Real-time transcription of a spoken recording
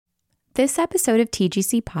This episode of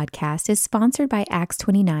TGC Podcast is sponsored by Acts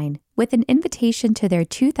 29 with an invitation to their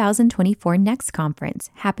 2024 Next Conference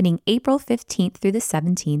happening April 15th through the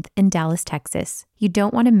 17th in Dallas, Texas. You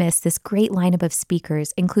don't want to miss this great lineup of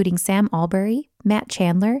speakers, including Sam Albury, Matt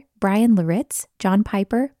Chandler, Brian Laritz, John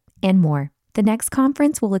Piper, and more. The Next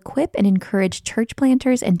Conference will equip and encourage church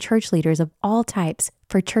planters and church leaders of all types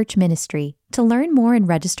for church ministry. To learn more and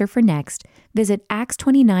register for Next, visit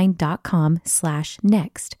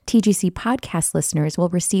acts29.com/next. TGC podcast listeners will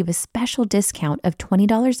receive a special discount of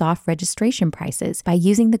 $20 off registration prices by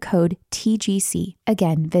using the code TGC.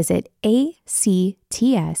 Again, visit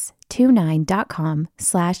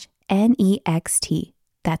acts29.com/next.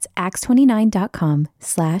 That's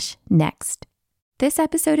acts29.com/next. This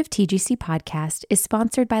episode of TGC Podcast is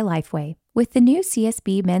sponsored by Lifeway. With the new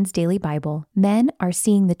CSB Men's Daily Bible, men are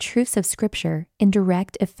seeing the truths of Scripture in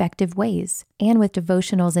direct, effective ways. And with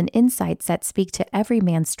devotionals and insights that speak to every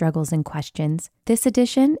man's struggles and questions, this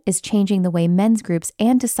edition is changing the way men's groups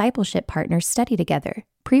and discipleship partners study together.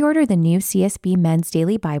 Pre-order the new CSB Men's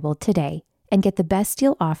Daily Bible today and get the best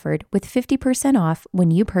deal offered with 50% off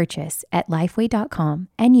when you purchase at Lifeway.com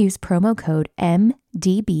and use promo code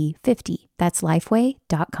MDB50. That's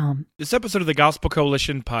Lifeway.com. This episode of the Gospel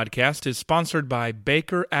Coalition podcast is sponsored by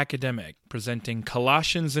Baker Academic, presenting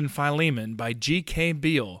Colossians and Philemon by G.K.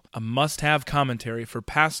 Beale, a must-have commentary for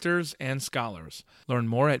pastors and scholars. Learn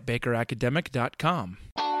more at bakeracademic.com.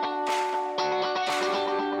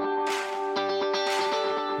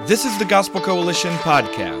 This is the Gospel Coalition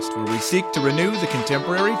podcast, where we seek to renew the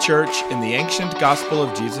contemporary church in the ancient gospel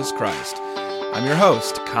of Jesus Christ. I'm your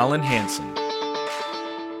host, Colin Hansen.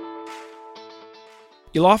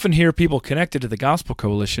 You'll often hear people connected to the Gospel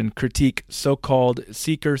Coalition critique so-called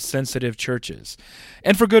seeker-sensitive churches.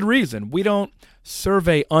 And for good reason. We don't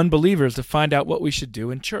survey unbelievers to find out what we should do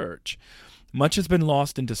in church. Much has been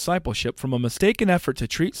lost in discipleship from a mistaken effort to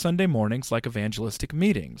treat Sunday mornings like evangelistic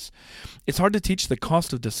meetings. It's hard to teach the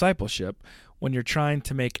cost of discipleship when you're trying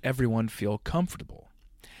to make everyone feel comfortable.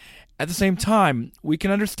 At the same time, we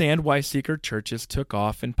can understand why seeker churches took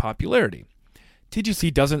off in popularity.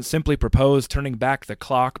 TGC doesn't simply propose turning back the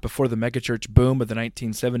clock before the megachurch boom of the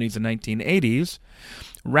 1970s and 1980s.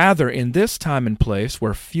 Rather, in this time and place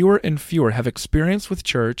where fewer and fewer have experience with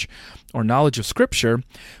church or knowledge of Scripture,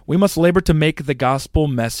 we must labor to make the gospel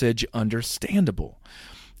message understandable.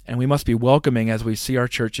 And we must be welcoming as we see our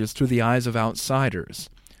churches through the eyes of outsiders,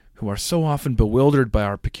 who are so often bewildered by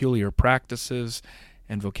our peculiar practices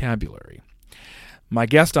and vocabulary. My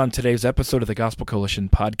guest on today's episode of the Gospel Coalition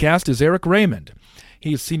podcast is Eric Raymond.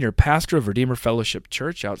 He is senior pastor of Redeemer Fellowship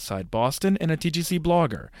Church outside Boston and a TGC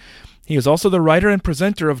blogger. He is also the writer and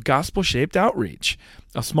presenter of Gospel-Shaped Outreach,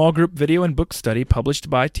 a small group video and book study published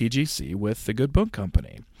by TGC with the Good Book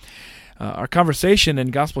Company. Our conversation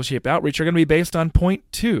and Gospel-Shaped Outreach are going to be based on point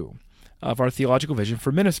 2 of our theological vision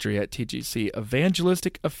for ministry at TGC,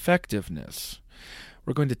 evangelistic effectiveness.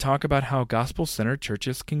 We're going to talk about how gospel-centered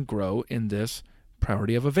churches can grow in this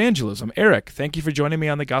priority of evangelism. Eric, thank you for joining me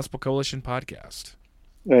on the Gospel Coalition podcast.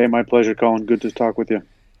 Hey, my pleasure, Colin. Good to talk with you.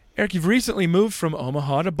 Eric, you've recently moved from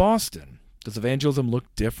Omaha to Boston. Does evangelism look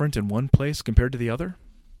different in one place compared to the other?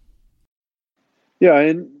 Yeah,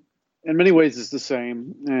 in many ways it's the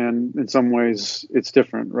same, and in some ways it's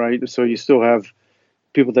different, right? So you still have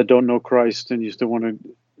people that don't know Christ, and you still want to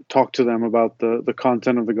talk to them about the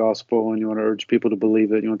content of the gospel, and you want to urge people to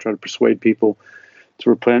believe it. You want to try to persuade people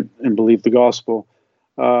to repent and believe the gospel.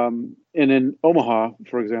 And in Omaha,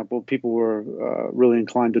 for example, people were really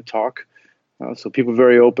inclined to talk. So people were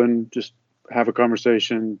very open, just have a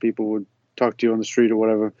conversation. People would talk to you on the street or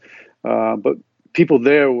whatever. But people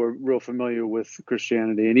there were real familiar with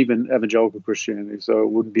Christianity and even evangelical Christianity. So it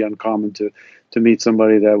wouldn't be uncommon to meet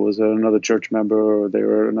somebody that was another church member, or they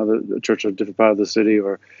were another church of a different part of the city,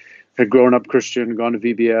 or had grown up Christian, gone to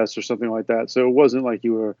VBS or something like that. So it wasn't like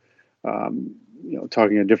you were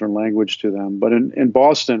talking a different language to them. But in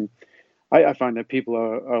Boston, I find that people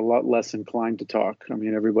are a lot less inclined to talk. I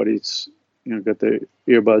mean, everybody's got their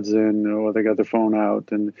earbuds in, or they got their phone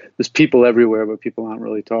out, and there's people everywhere, but people aren't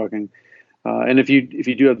really talking. And if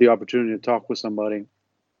you do have the opportunity to talk with somebody,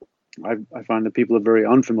 I find that people are very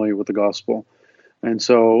unfamiliar with the gospel. And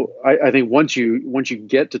so I think once you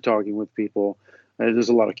get to talking with people, there's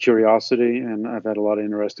a lot of curiosity, and I've had a lot of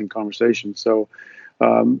interesting conversations. So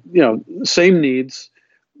same needs,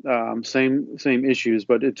 same issues,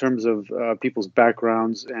 but in terms of people's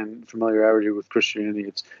backgrounds and familiarity with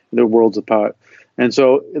Christianity, they're worlds apart. And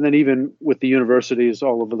then even with the universities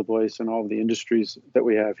all over the place and all of the industries that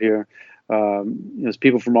we have here, there's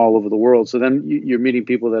people from all over the world. So then you're meeting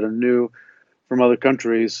people that are new from other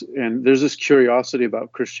countries, and there's this curiosity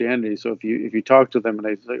about Christianity. So if you talk to them and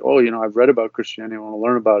they say, "Oh, I've read about Christianity, I want to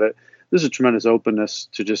learn about it," there's a tremendous openness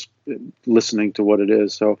to just listening to what it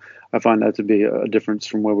is. So I find that to be a difference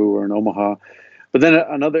from where we were in Omaha. But then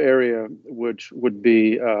another area which would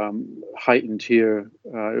be heightened here,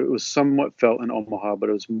 it was somewhat felt in Omaha, but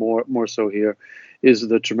it was more so here, is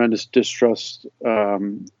the tremendous distrust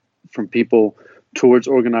from people towards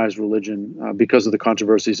organized religion because of the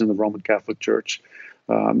controversies in the Roman Catholic Church.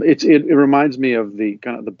 It reminds me of the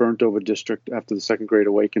kind of the burnt over district after the Second Great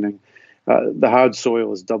Awakening. The hard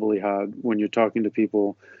soil is doubly hard when you're talking to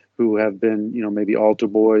people who have been, maybe altar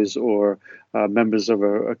boys or members of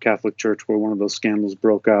a Catholic church where one of those scandals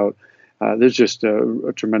broke out. There's just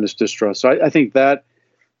a tremendous distrust. So I think that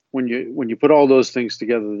when you put all those things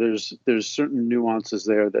together, there's certain nuances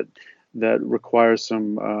there that require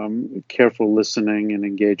some careful listening and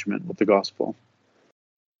engagement with the gospel.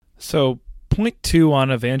 So point 2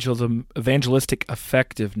 on evangelistic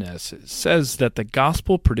effectiveness, it says that the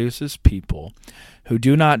gospel produces people who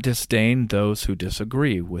do not disdain those who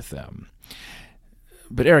disagree with them.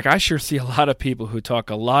 But Eric, I sure see a lot of people who talk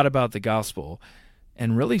a lot about the gospel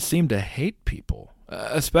and really seem to hate people,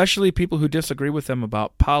 especially people who disagree with them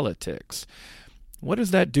about politics. What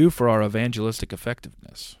does that do for our evangelistic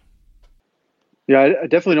effectiveness? Yeah, I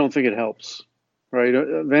definitely don't think it helps, right?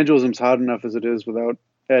 Evangelism's hard enough as it is without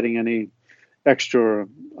adding any extra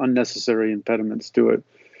unnecessary impediments to it.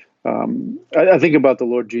 I think about the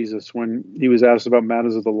Lord Jesus when he was asked about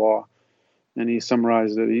matters of the law, and he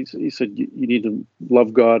summarized it. He said, you need to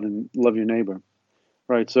love God and love your neighbor,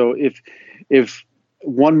 right? So if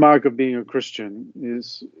one mark of being a Christian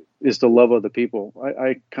is to love other people,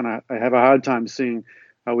 I have a hard time seeing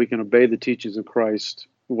how we can obey the teachings of Christ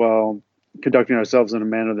while conducting ourselves in a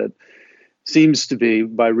manner that seems to be,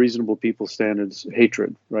 by reasonable people's standards,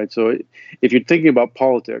 hatred, right? So if you're thinking about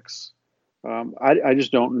politics, I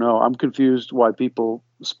just don't know. I'm confused why people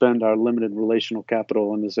spend our limited relational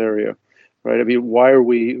capital in this area, right? I mean, why are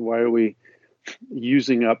we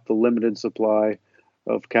using up the limited supply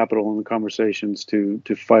of capital in the conversations to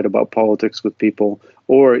fight about politics with people,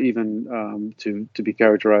 or even to be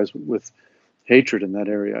characterized with hatred in that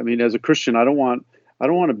area? I mean, as a Christian, I don't want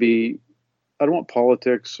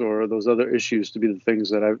politics or those other issues to be the things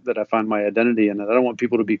that I find my identity in. And I don't want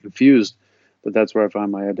people to be confused that that's where I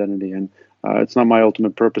find my identity. And it's not my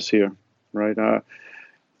ultimate purpose here, right?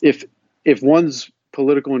 If one's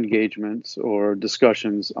political engagements or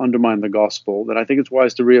discussions undermine the gospel, then I think it's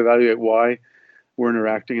wise to reevaluate why we're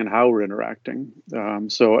interacting and how we're interacting.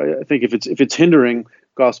 So I think if it's hindering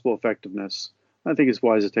gospel effectiveness, I think it's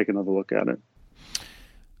wise to take another look at it.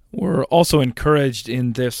 We're also encouraged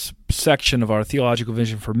in this section of our Theological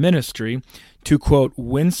Vision for Ministry to, quote,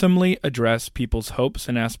 winsomely address people's hopes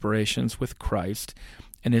and aspirations with Christ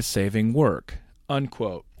and his saving work,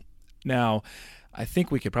 unquote. Now, I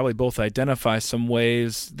think we could probably both identify some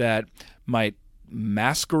ways that might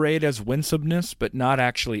masquerade as winsomeness, but not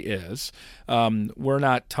actually is. We're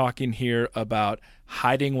not talking here about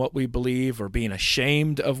hiding what we believe or being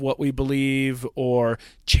ashamed of what we believe or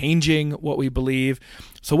changing what we believe.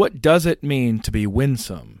 So what does it mean to be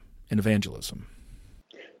winsome in evangelism?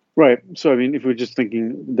 Right. So, I mean, if we're just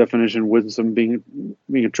thinking definition, winsome being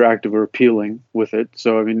attractive or appealing with it.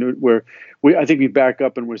 So, I mean, I think we back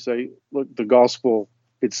up and we say, look, the gospel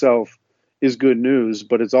itself is good news,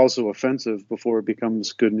 but it's also offensive before it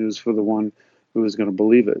becomes good news for the one who is going to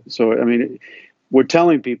believe it. So, I mean, we're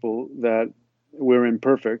telling people that we're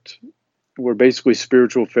imperfect. We're basically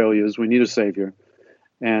spiritual failures. We need a savior,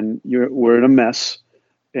 and we're in a mess,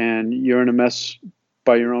 and you're in a mess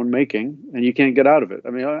by your own making, and you can't get out of it. I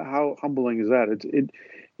mean, how humbling is that?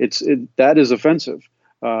 That is offensive.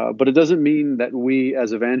 But it doesn't mean that we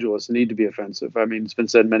as evangelists need to be offensive. I mean, it's been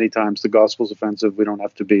said many times, the gospel's offensive. We don't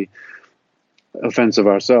have to be offensive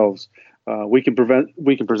ourselves. We can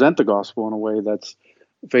present the gospel in a way that's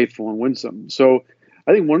faithful and winsome. So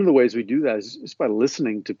I think one of the ways we do that is by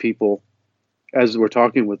listening to people as we're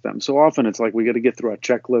talking with them. So often it's like we got to get through our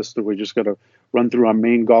checklist, or we just got to run through our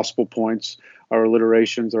main gospel points, our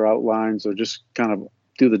alliterations or outlines, or just kind of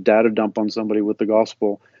do the data dump on somebody with the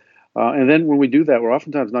gospel. And then when we do that, we're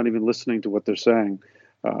oftentimes not even listening to what they're saying.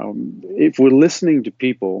 If we're listening to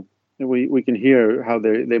people, we can hear how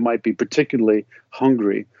they might be particularly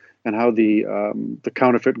hungry, and how the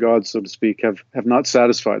counterfeit gods, so to speak, have not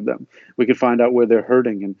satisfied them. We can find out where they're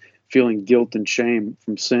hurting and feeling guilt and shame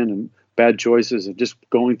from sin and bad choices and just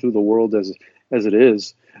going through the world as it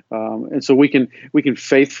is. And so we can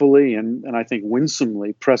faithfully and I think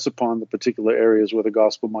winsomely press upon the particular areas where the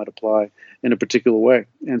gospel might apply in a particular way.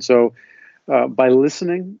 And so by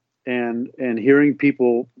listening and hearing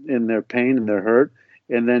people in their pain and their hurt,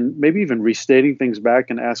 and then maybe even restating things back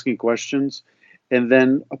and asking questions, and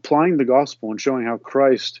then applying the gospel and showing how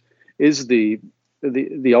Christ is the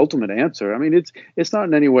ultimate answer. I mean, it's not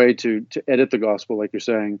in any way to edit the gospel like you're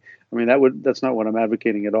saying. I mean, that's not what I'm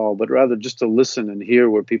advocating at all, but rather just to listen and hear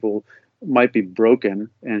where people might be broken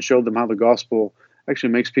and show them how the gospel actually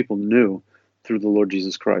makes people new through the Lord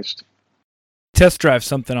Jesus Christ. Test drive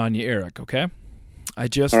something on you, Eric, okay? I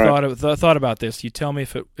just thought about this. You tell me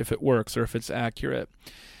if it works or if it's accurate.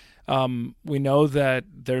 We know that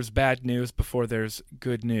there's bad news before there's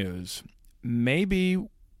good news. Maybe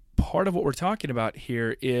part of what we're talking about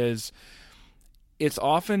here is it's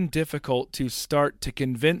often difficult to start to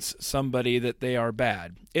convince somebody that they are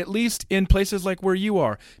bad, at least in places like where you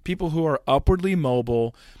are. People who are upwardly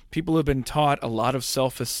mobile, people who have been taught a lot of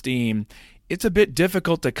self-esteem. It's a bit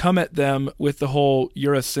difficult to come at them with the whole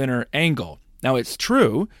 "you're a sinner" angle. Now, it's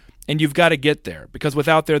true, and you've got to get there, because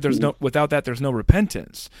without that, there's no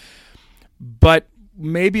repentance. But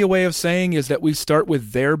maybe a way of saying is that we start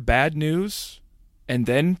with their bad news and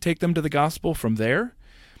then take them to the gospel from there,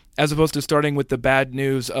 as opposed to starting with the bad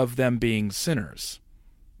news of them being sinners.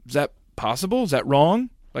 Is that possible? Is that wrong?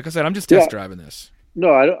 Like I said, I'm just test driving this.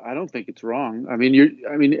 No, I don't think it's wrong. I mean,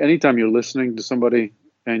 anytime you're listening to somebody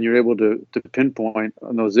and you're able to pinpoint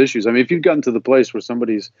on those issues. I mean, if you've gotten to the place where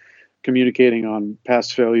somebody's communicating on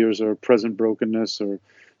past failures or present brokenness or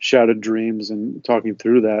shattered dreams and talking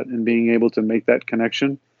through that and being able to make that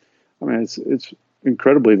connection, I mean, it's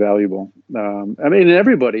incredibly valuable. I mean,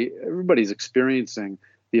 everybody's experiencing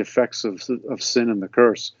the effects of sin and the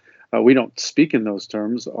curse. We don't speak in those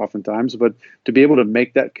terms oftentimes, but to be able to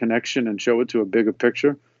make that connection and show it to a bigger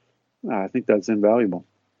picture, I think that's invaluable.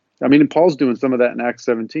 I mean, Paul's doing some of that in Acts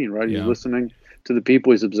 17, right? He's listening to the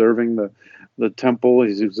people. He's observing the temple.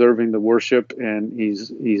 He's observing the worship, and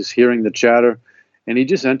he's hearing the chatter, and he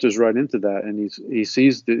just enters right into that. And he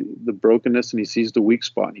sees the brokenness, and he sees the weak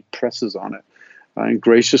spot, and he presses on it, and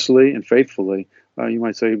graciously and faithfully, you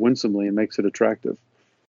might say winsomely, and makes it attractive.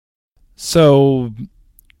 So,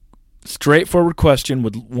 straightforward question,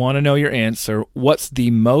 would want to know your answer. What's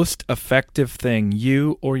the most effective thing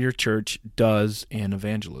you or your church does in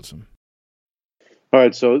evangelism? All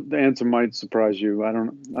right, so the answer might surprise you. I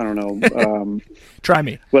don't know. Try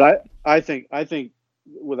me. But I think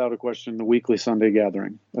without a question, the weekly Sunday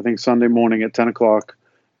gathering. I think Sunday morning at 10 o'clock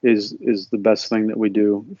is the best thing that we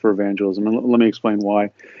do for evangelism. And let me explain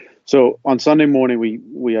why. So on Sunday morning,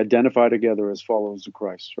 we identify together as followers of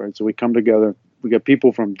Christ, right? So we come together. We get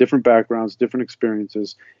people from different backgrounds, different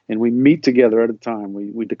experiences, and we meet together at a time.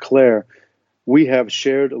 We declare we have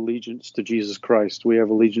shared allegiance to Jesus Christ. We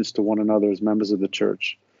have allegiance to one another as members of the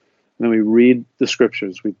church. And then we read the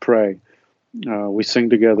scriptures. We pray. We sing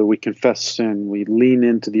together. We confess sin. We lean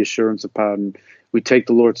into the assurance of pardon. We take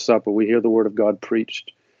the Lord's Supper. We hear the word of God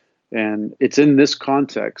preached. And it's in this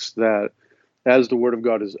context that as the word of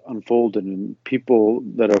God is unfolded and people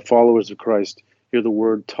that are followers of Christ hear the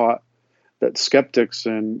word taught, that skeptics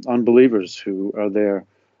and unbelievers who are there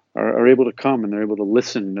are able to come, and they're able to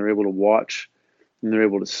listen, and they're able to watch, and they're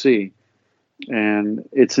able to see. And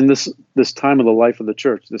it's in this time of the life of the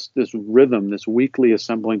church, this rhythm, this weekly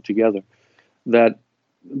assembling together, that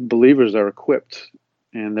believers are equipped,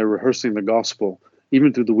 and they're rehearsing the gospel,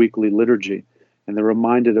 even through the weekly liturgy, and they're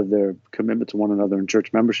reminded of their commitment to one another in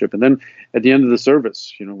church membership. And then at the end of the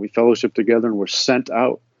service, we fellowship together, and we're sent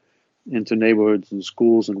out into neighborhoods and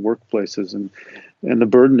schools and workplaces, and the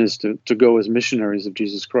burden is to go as missionaries of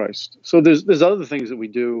Jesus Christ. So there's other things that we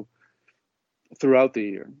do throughout the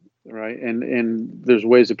year, right? And there's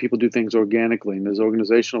ways that people do things organically, and there's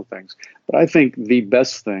organizational things. But I think the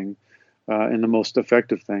best thing and the most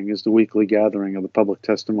effective thing is the weekly gathering of the public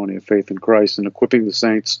testimony of faith in Christ and equipping the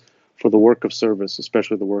saints for the work of service,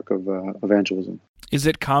 especially the work of evangelism. Is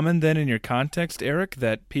it common then in your context, Eric,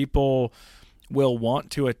 that people will want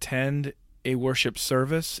to attend a worship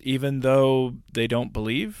service even though they don't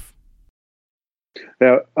believe?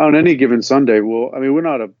 Yeah, on any given Sunday, we're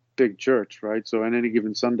not a big church, right? So on any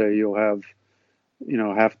given Sunday, you'll have,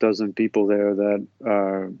 half dozen people there that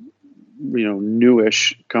are,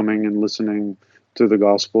 newish, coming and listening to the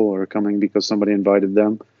gospel, or coming because somebody invited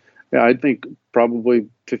them. Yeah, I think probably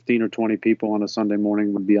 15 or 20 people on a Sunday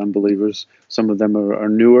morning would be unbelievers. Some of them are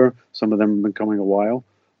newer. Some of them have been coming a while.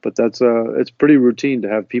 But it's pretty routine to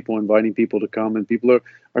have people inviting people to come, and people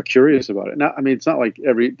are curious about it. Now, it's not like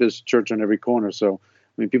there's church on every corner, so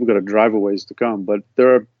people got to drive a ways to come. But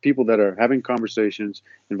there are people that are having conversations,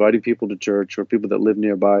 inviting people to church, or people that live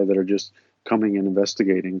nearby that are just coming and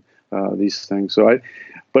investigating these things. So I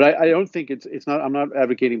don't think it's not. I'm not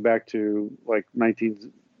advocating back to like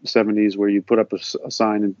 70s where you put up a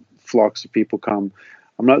sign and flocks of people come.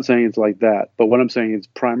 I'm not saying it's like that, but what I'm saying is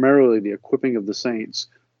primarily the equipping of the saints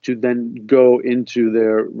to then go into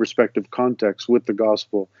their respective contexts with the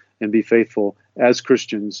gospel and be faithful as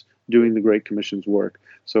Christians doing the Great Commission's work.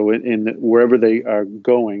 So in wherever they are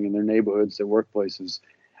going, in their neighborhoods, their workplaces,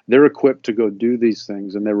 they're equipped to go do these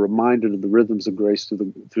things, and they're reminded of the rhythms of grace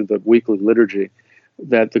through the weekly liturgy,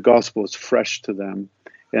 that the gospel is fresh to them,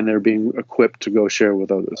 and they're being equipped to go share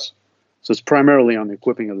with others. So it's primarily on the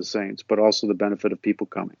equipping of the saints, but also the benefit of people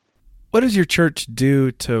coming. What does your church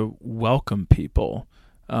do to welcome people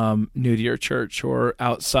new to your church or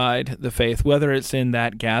outside the faith, whether it's in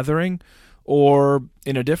that gathering or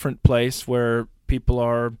in a different place where people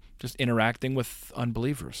are just interacting with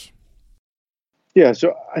unbelievers? Yeah,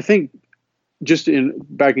 so I think just in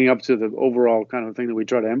backing up to the overall kind of thing that we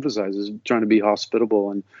try to emphasize is trying to be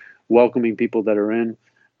hospitable and welcoming people that are in,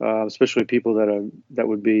 especially people that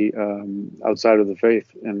would be outside of the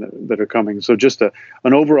faith and that are coming. So just an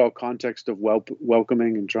overall context of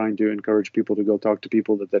welcoming and trying to encourage people to go talk to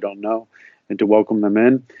people that they don't know and to welcome them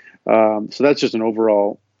in. So that's just an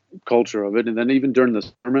overall culture of it. And then even during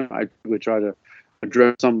the sermon, I would try to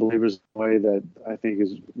address some believers in a way that I think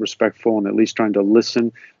is respectful and at least trying to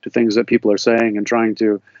listen to things that people are saying and trying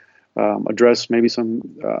to address maybe some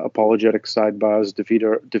apologetic sidebars,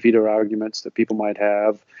 defeater arguments that people might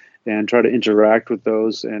have, and try to interact with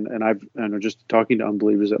those. And just talking to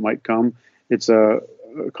unbelievers that might come. It's a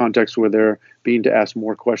context where they're being to ask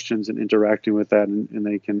more questions and interacting with that, and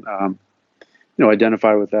they can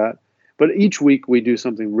identify with that. But each week we do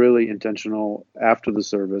something really intentional after the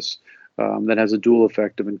service that has a dual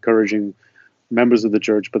effect of encouraging members of the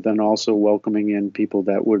church, but then also welcoming in people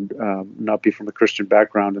that would not be from a Christian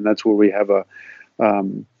background. And that's where we have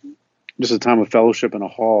just a time of fellowship in a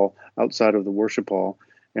hall outside of the worship hall.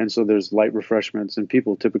 And so there's light refreshments, and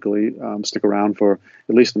people typically stick around for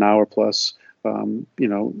at least an hour plus.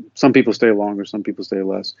 Some people stay longer, some people stay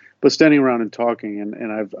less. But standing around and talking,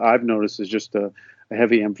 and I've noticed is just a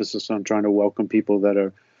heavy emphasis on trying to welcome people that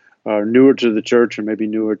are newer to the church or maybe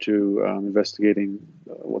newer to investigating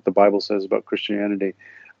what the Bible says about Christianity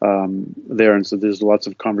there. And so there's lots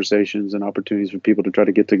of conversations and opportunities for people to try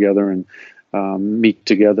to get together and meet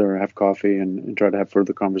together or have coffee and try to have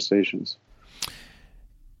further conversations.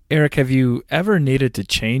 Eric, have you ever needed to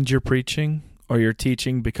change your preaching or your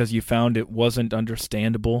teaching because you found it wasn't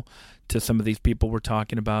understandable to some of these people we're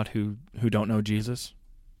talking about who don't know Jesus?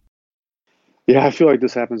 Yeah, I feel like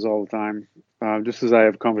this happens all the time. Just as I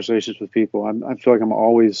have conversations with people, I feel like I'm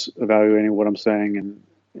always evaluating what I'm saying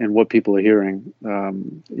and what people are hearing.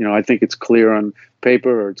 I think it's clear on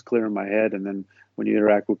paper or it's clear in my head, and then when you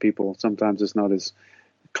interact with people, sometimes it's not as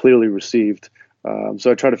clearly received.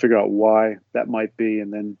 So I try to figure out why that might be,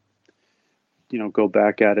 and then go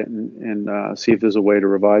back at it and see if there's a way to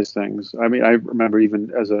revise things. I mean, I remember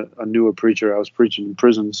even as a newer preacher, I was preaching in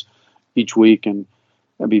prisons each week, and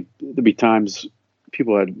there'd be times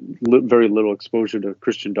people had very little exposure to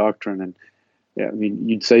Christian doctrine, and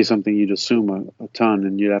you'd say something, you'd assume a ton,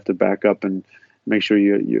 and you'd have to back up and make sure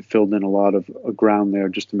you filled in a lot of ground there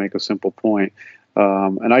just to make a simple point.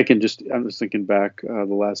 And I was thinking back the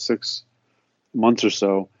last 6 months or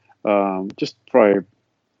so, just probably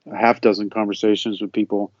a half dozen conversations with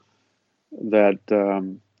people that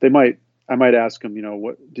I might ask them,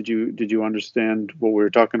 what did you understand what we were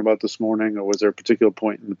talking about this morning, or was there a particular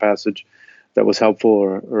point in the passage that was helpful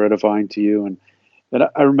or edifying to you? And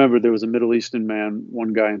I remember there was a Middle Eastern man,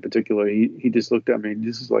 one guy in particular. He just looked at me, and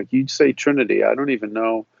this is like, you say Trinity. I don't even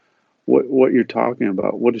know what you're talking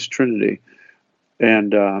about. What is Trinity?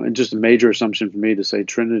 And just a major assumption for me to say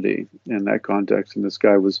Trinity in that context. And this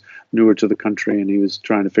guy was newer to the country, and he was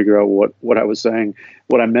trying to figure out what I was saying,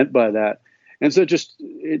 what I meant by that. And so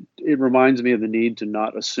it reminds me of the need to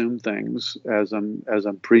not assume things as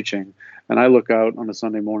I'm preaching. And I look out on a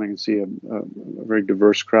Sunday morning and see a very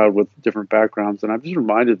diverse crowd with different backgrounds, and I'm just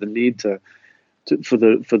reminded the need for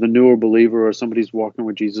the newer believer or somebody who's walking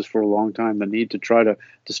with Jesus for a long time, the need to try to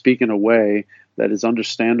speak in a way that is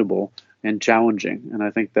understandable and challenging. And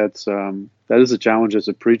I think that is a challenge as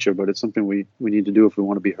a preacher, but it's something we need to do if we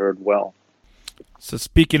want to be heard well. So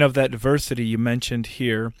speaking of that diversity you mentioned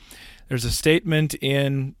here, there's a statement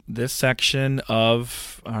in this section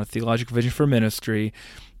of our Theological Vision for Ministry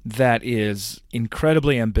that is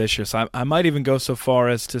incredibly ambitious. I might even go so far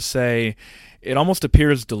as to say it almost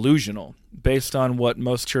appears delusional based on what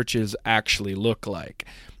most churches actually look like.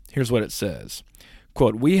 Here's what it says.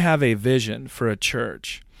 Quote, "We have a vision for a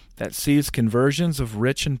church that sees conversions of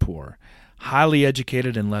rich and poor, highly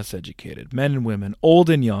educated and less educated, men and women, old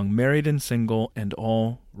and young, married and single, and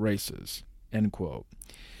all races." End quote.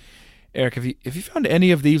 Eric, have you found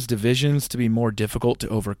any of these divisions to be more difficult to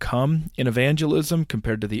overcome in evangelism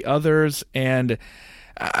compared to the others? And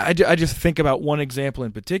I just think about one example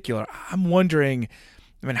in particular. I'm wondering,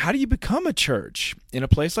 how do you become a church in a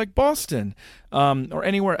place like Boston or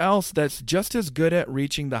anywhere else that's just as good at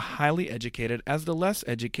reaching the highly educated as the less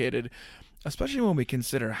educated, especially when we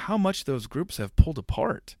consider how much those groups have pulled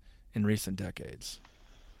apart in recent decades?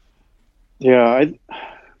 Yeah,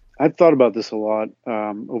 I've thought about this a lot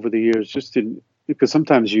over the years, because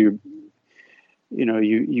sometimes you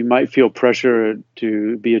might feel pressure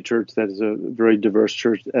to be a church that is a very diverse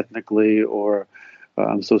church ethnically or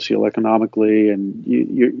socioeconomically, and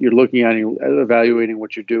you're looking at it, evaluating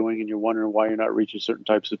what you're doing, and you're wondering why you're not reaching certain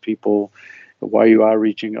types of people, why you are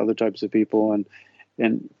reaching other types of people,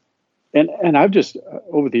 and I've just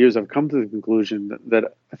over the years I've come to the conclusion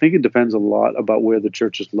that I think it depends a lot about where the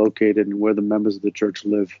church is located and where the members of the church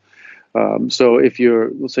live. So if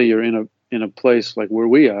let's say you're in a place like where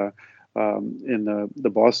we are in the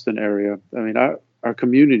Boston area, our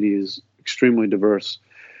community is extremely diverse.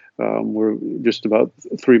 We're just about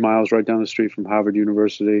 3 miles right down the street from Harvard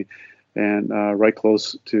University, and right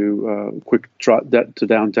close to quick trot to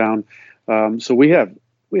downtown. So we have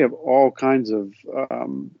all kinds of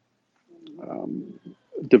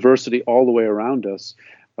diversity all the way around us,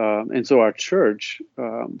 and so our church,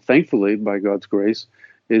 thankfully by God's grace,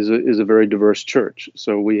 is a very diverse church.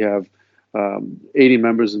 So we have 80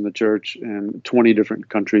 members in the church and 20 different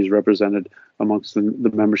countries represented amongst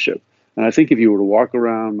the membership. And I think if you were to walk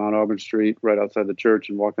around Mount Auburn Street right outside the church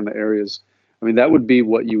and walk in the areas, that would be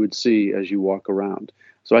what you would see as you walk around.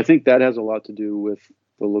 So I think that has a lot to do with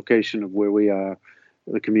the location of where we are,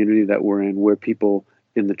 the community that we're in, where people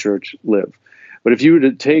in the church live. But if you were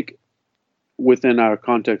to take within our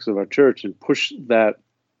context of our church and push that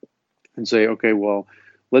and say, okay, well,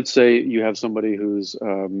 let's say you have somebody who's,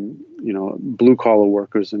 blue collar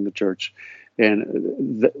workers in the church,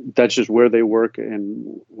 and that's just where they work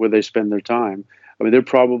and where they spend their time. They're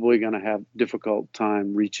probably going to have difficult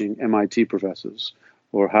time reaching MIT professors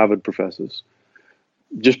or Harvard professors,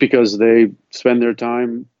 just because they spend their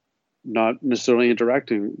time not necessarily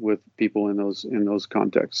interacting with people in those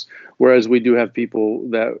contexts. Whereas we do have people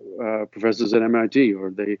that professors at MIT,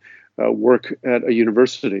 or they work at a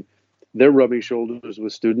university. They're rubbing shoulders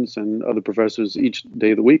with students and other professors each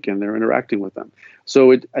day of the week, and they're interacting with them.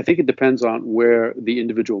 So I think it depends on where the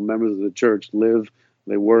individual members of the church live,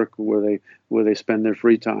 they work, where they spend their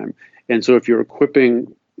free time. And so if you're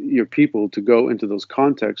equipping your people to go into those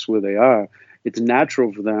contexts where they are, it's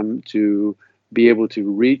natural for them to be able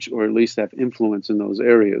to reach or at least have influence in those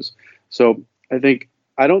areas. So I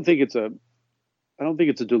don't think it's a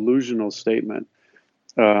delusional statement,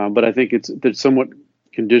 but I think it's somewhat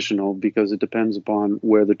conditional, because it depends upon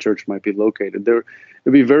where the church might be located. It'd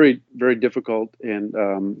be very, very difficult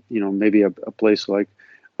in maybe a place like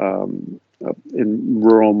in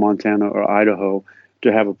rural Montana or Idaho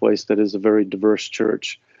to have a place that is a very diverse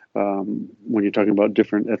church when you're talking about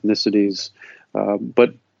different ethnicities.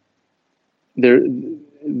 But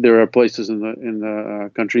there are places in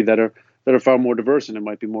the country that are far more diverse, and it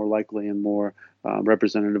might be more likely and more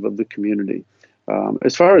representative of the community.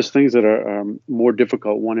 As far as things that are more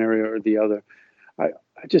difficult, one area or the other,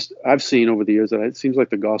 I've seen over the years that it seems like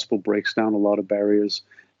the gospel breaks down a lot of barriers.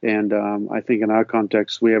 And I think in our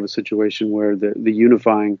context, we have a situation where the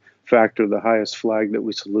unifying factor, the highest flag that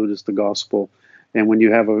we salute, is the gospel. And when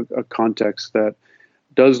you have a context that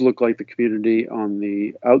does look like the community on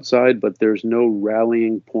the outside, but there's no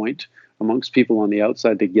rallying point amongst people on the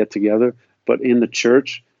outside to get together, but in the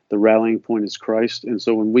church, the rallying point is Christ. And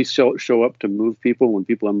so when we show up to move people, when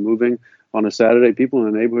people are moving on a Saturday, people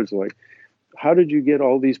in the neighborhoods are like, how did you get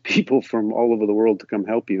all these people from all over the world to come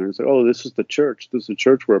help you? And say, oh, this is the church. This is the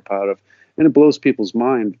church we're a part of. And it blows people's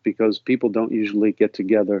mind, because people don't usually get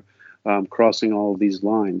together crossing all of these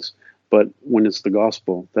lines. But when it's the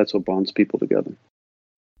gospel, that's what bonds people together.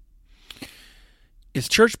 Is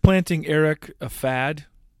church planting, Eric, a fad?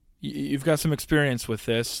 You've got some experience with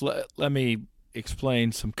this. Let me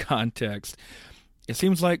explain some context. It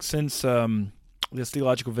seems like since this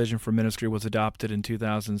theological vision for ministry was adopted in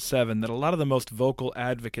 2007, that a lot of the most vocal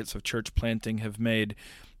advocates of church planting have made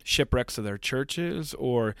shipwrecks of their churches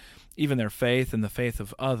or even their faith and the faith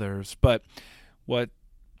of others. But what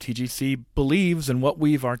TGC believes and what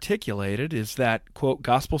we've articulated is that, quote,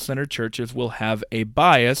 gospel-centered churches will have a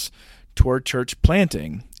bias toward church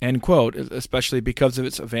planting, end quote, especially because of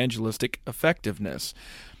its evangelistic effectiveness.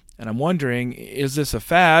 And I'm wondering, is this a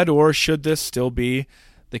fad, or should this still be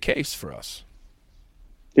the case for us?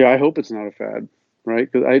 Yeah, I hope it's not a fad,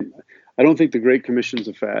 right? Because I don't think the Great Commission's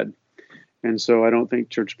a fad. And so I don't think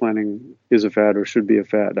church planting is a fad or should be a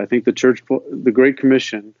fad. I think the Great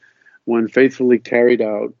Commission, when faithfully carried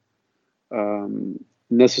out,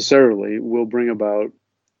 necessarily will bring about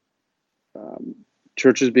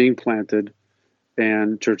churches being planted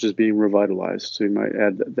and churches being revitalized. So you might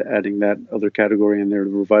adding that other category in there, the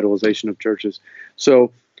revitalization of churches.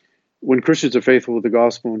 So when Christians are faithful with the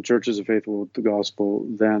gospel and churches are faithful with the gospel,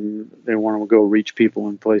 then they want to go reach people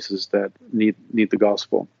in places that need the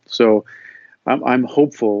gospel. So I'm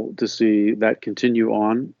hopeful to see that continue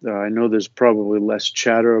on. I know there's probably less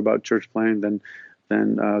chatter about church planting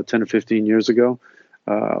than 10 or 15 years ago,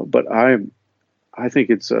 but I think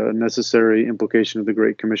it's a necessary implication of the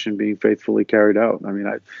Great Commission being faithfully carried out. I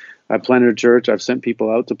mean, I planted a church. I've sent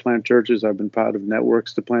people out to plant churches. I've been part of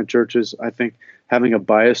networks to plant churches. I think having a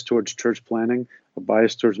bias towards church planting, a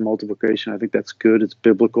bias towards multiplication, I think that's good. It's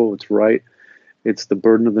biblical. It's right. It's the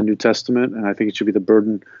burden of the New Testament, and I think it should be the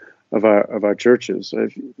burden of our churches.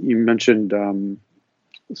 You mentioned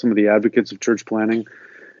some of the advocates of church planting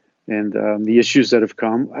and the issues that have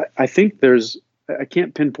come. I think I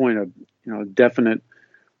can't pinpoint a definite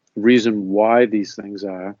reason why these things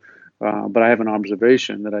are, but I have an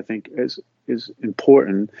observation that I think is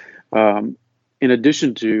important. In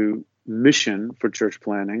addition to mission for church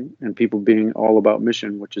planting and people being all about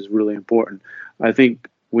mission, which is really important, I think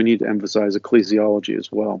we need to emphasize ecclesiology as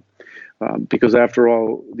well. Because after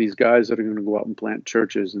all, these guys that are going to go out and plant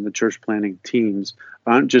churches and the church planting teams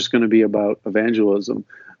aren't just going to be about evangelism.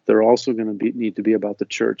 They're also going to need to be about the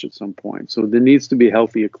church at some point. So there needs to be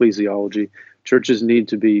healthy ecclesiology. Churches need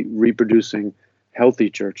to be reproducing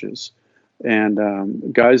healthy churches.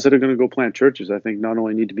 And guys that are going to go plant churches, I think, not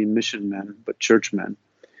only need to be mission men, but church men.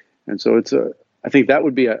 And so I think that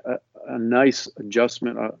would be a nice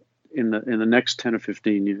adjustment in the next 10 or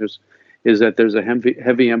 15 years, is that there's a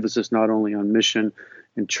heavy emphasis not only on mission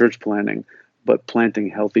and church planting, but planting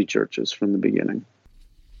healthy churches from the beginning.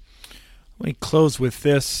 Let me close with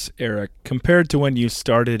this, Eric. Compared to when you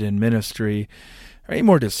started in ministry, are you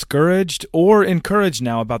more discouraged or encouraged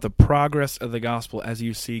now about the progress of the gospel as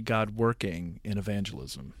you see God working in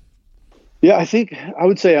evangelism? Yeah, I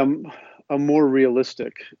would say I'm more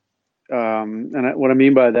realistic. What I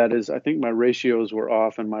mean by that is I think my ratios were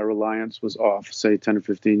off and my reliance was off, say 10 or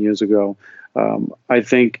 15 years ago. I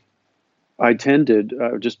think I tended,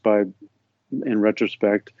 in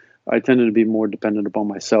retrospect, I tended to be more dependent upon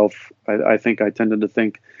myself. I think I tended to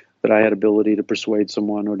think that I had ability to persuade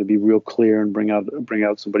someone or to be real clear and bring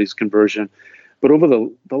out somebody's conversion. But over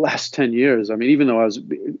the last 10 years, I mean, even though I was,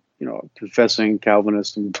 confessing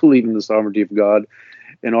Calvinist and believing the sovereignty of God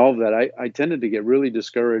and all of that, I tended to get really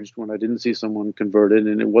discouraged when I didn't see someone converted,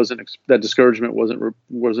 and that discouragement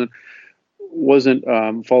wasn't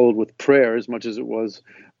followed with prayer as much as it was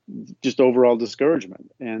just overall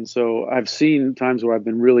discouragement. And so I've seen times where I've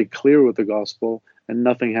been really clear with the gospel and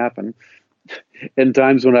nothing happened, and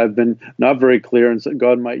times when I've been not very clear and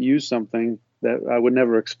God might use something that I would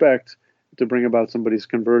never expect to bring about somebody's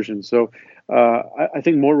conversion. So I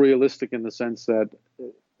think more realistic in the sense that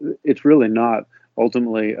it's really not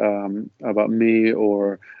ultimately about me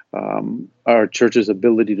or our church's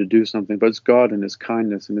ability to do something, but it's God and his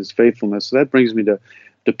kindness and his faithfulness. So that brings me to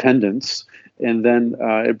dependence. And then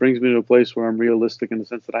it brings me to a place where I'm realistic in the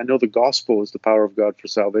sense that I know the gospel is the power of God for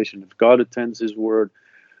salvation. If God attends his word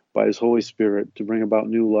by his Holy Spirit to bring about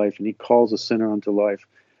new life, and he calls a sinner unto life,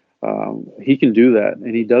 he can do that,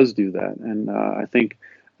 and he does do that. And I think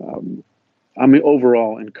I'm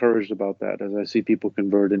overall encouraged about that as I see people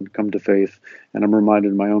convert and come to faith, and I'm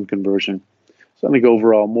reminded of my own conversion. So I think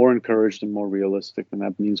overall more encouraged and more realistic, and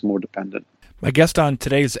that means more dependent. My guest on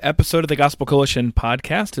today's episode of the Gospel Coalition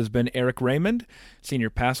podcast has been Eric Raymond,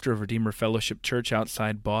 senior pastor of Redeemer Fellowship Church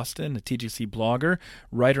outside Boston, a TGC blogger,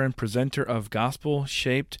 writer and presenter of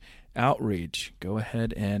gospel-shaped outreach. Go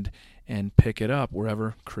ahead and pick it up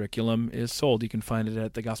wherever curriculum is sold. You can find it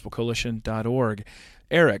at thegospelcoalition.org.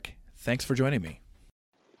 Eric, thanks for joining me.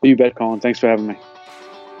 You bet, Colin. Thanks for having me.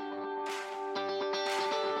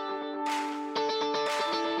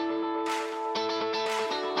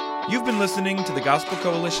 You've been listening to the Gospel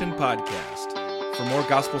Coalition podcast. For more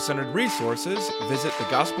gospel-centered resources, visit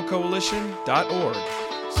thegospelcoalition.org.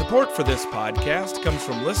 Support for this podcast comes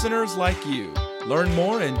from listeners like you. Learn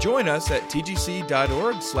more and join us at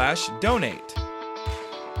tgc.org/donate.